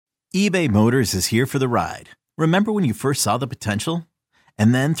eBay Motors is here for the ride. Remember when you first saw the potential?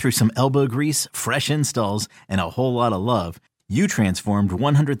 And then through some elbow grease, fresh installs, and a whole lot of love, you transformed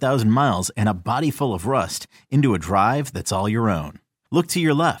 100,000 miles and a body full of rust into a drive that's all your own. Look to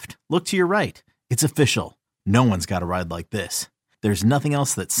your left. Look to your right. It's official. No one's got a ride like this. There's nothing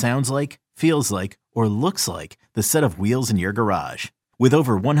else that sounds like, feels like, or looks like the set of wheels in your garage. With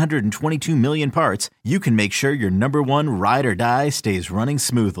over 122 million parts, you can make sure your number one ride or die stays running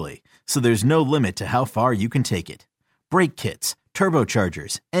smoothly. So there's no limit to how far you can take it. Brake kits,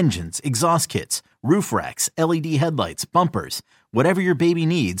 turbochargers, engines, exhaust kits, roof racks, LED headlights, bumpers, whatever your baby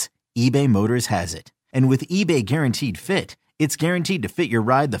needs, eBay Motors has it. And with eBay Guaranteed Fit, it's guaranteed to fit your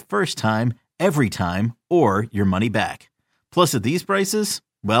ride the first time, every time, or your money back. Plus at these prices,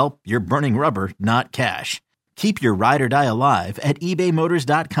 well, you're burning rubber, not cash. Keep your ride or die alive at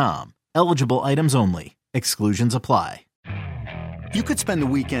ebaymotors.com. Eligible items only. Exclusions apply. You could spend the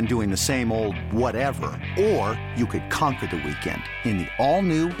weekend doing the same old whatever, or you could conquer the weekend in the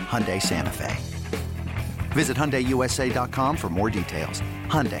all-new Hyundai Santa Fe. Visit HyundaiUSA.com for more details.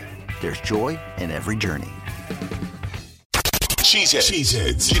 Hyundai, there's joy in every journey.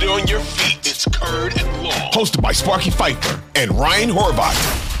 Cheeseheads. Get on your feet. It's Curd and Long. Hosted by Sparky Fifer and Ryan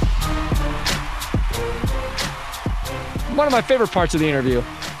Horvath. One of my favorite parts of the interview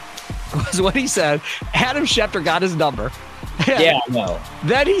was when he said Adam Schefter got his number. Yeah, no.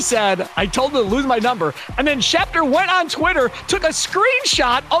 Then he said, I told him to lose my number. And then Schefter went on Twitter, took a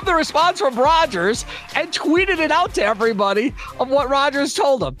screenshot of the response from Rodgers, and tweeted it out to everybody of what Rodgers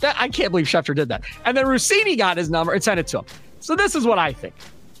told him. I can't believe Schefter did that. And then Rossini got his number and sent it to him. So this is what I think.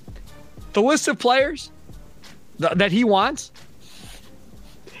 The list of players that he wants,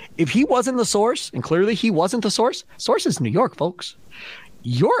 if he wasn't the source, and clearly he wasn't the source is New York, folks.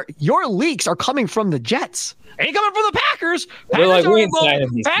 Your leaks are coming from the Jets. Ain't coming from the Packers.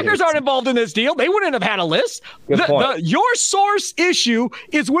 Packers aren't involved in this deal. They wouldn't have had a list. Your source issue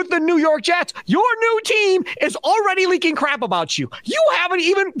is with the New York Jets. Your new team is already leaking crap about you. You haven't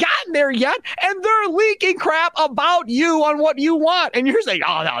even gotten there yet, and they're leaking crap about you on what you want. And you're saying,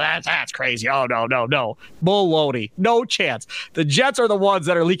 oh, no, that's crazy. Oh, no. Baloney. No chance. The Jets are the ones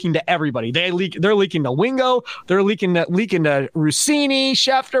that are leaking to everybody. They're leaking to Wingo. They're leaking to Rossini,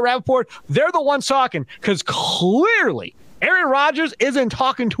 Schefter, Rappaport. They're the ones talking because clearly Aaron Rodgers isn't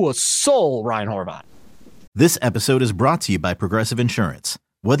talking to a soul, Ryan Horvath. This episode is brought to you by Progressive Insurance.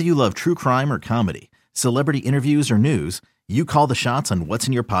 Whether you love true crime or comedy, celebrity interviews or news, you call the shots on what's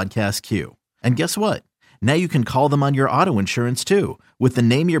in your podcast queue. And guess what? Now you can call them on your auto insurance too with the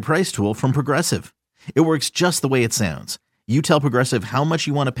Name Your Price tool from Progressive. It works just the way it sounds. You tell Progressive how much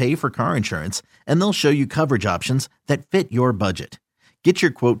you want to pay for car insurance, and they'll show you coverage options that fit your budget. Get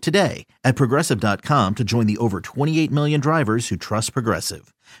your quote today at Progressive.com to join the over 28 million drivers who trust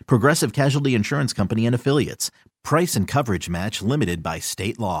Progressive. Progressive Casualty Insurance Company and Affiliates. Price and coverage match limited by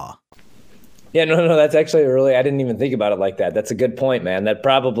state law. Yeah, no, that's actually I didn't even think about it like that. That's a good point, man. They're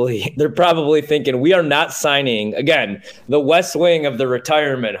probably thinking we are not signing, again, the West Wing of the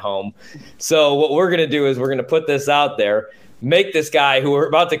retirement home. So what we're going to do is we're going to put this out there, make this guy who we're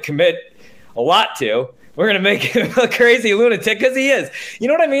about to commit a lot to, we're going to make him a crazy lunatic because he is. You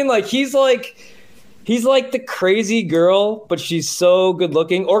know what I mean? Like, he's like the crazy girl, but she's so good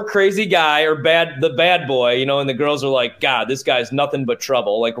looking, or crazy guy, or the bad boy, you know, and the girls are like, God, this guy's nothing but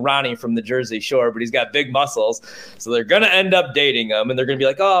trouble, like Ronnie from the Jersey Shore, but he's got big muscles. So they're going to end up dating him, and they're going to be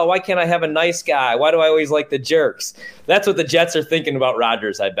like, oh, why can't I have a nice guy? Why do I always like the jerks? That's what the Jets are thinking about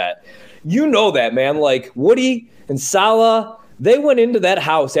Rodgers, I bet. You know that, man. Like, Woody and Saleh, they went into that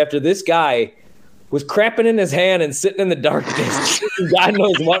house after this guy was crapping in his hand and sitting in the darkness, God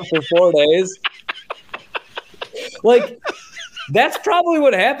knows what, for 4 days. Like, that's probably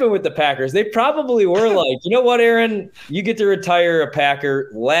what happened with the Packers. They probably were like, you know what, Aaron, you get to retire a Packer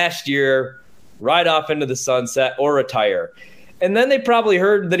last year, ride off into the sunset, or retire. And then they probably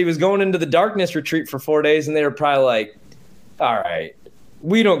heard that he was going into the darkness retreat for 4 days, and they were probably like, all right,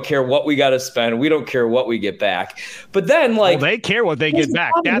 we don't care what we got to spend. We don't care what we get back. But then, like, they care what they get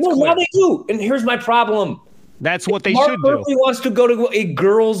back. That's what they do. And here's my problem. That's what they Mark should do. Murphy wants to go to a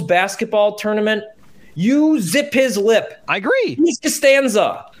girls' basketball tournament. You zip his lip. I agree. He's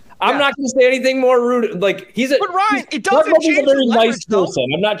Costanza. I'm not going to say anything more rude. Like, But Ryan, it doesn't change. He's a very nice person.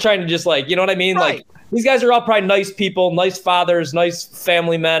 I'm not trying to just, like, you know what I mean? Right. Like, these guys are all probably nice people, nice fathers, nice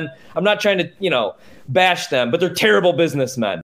family men. I'm not trying to, bash them, but they're terrible businessmen.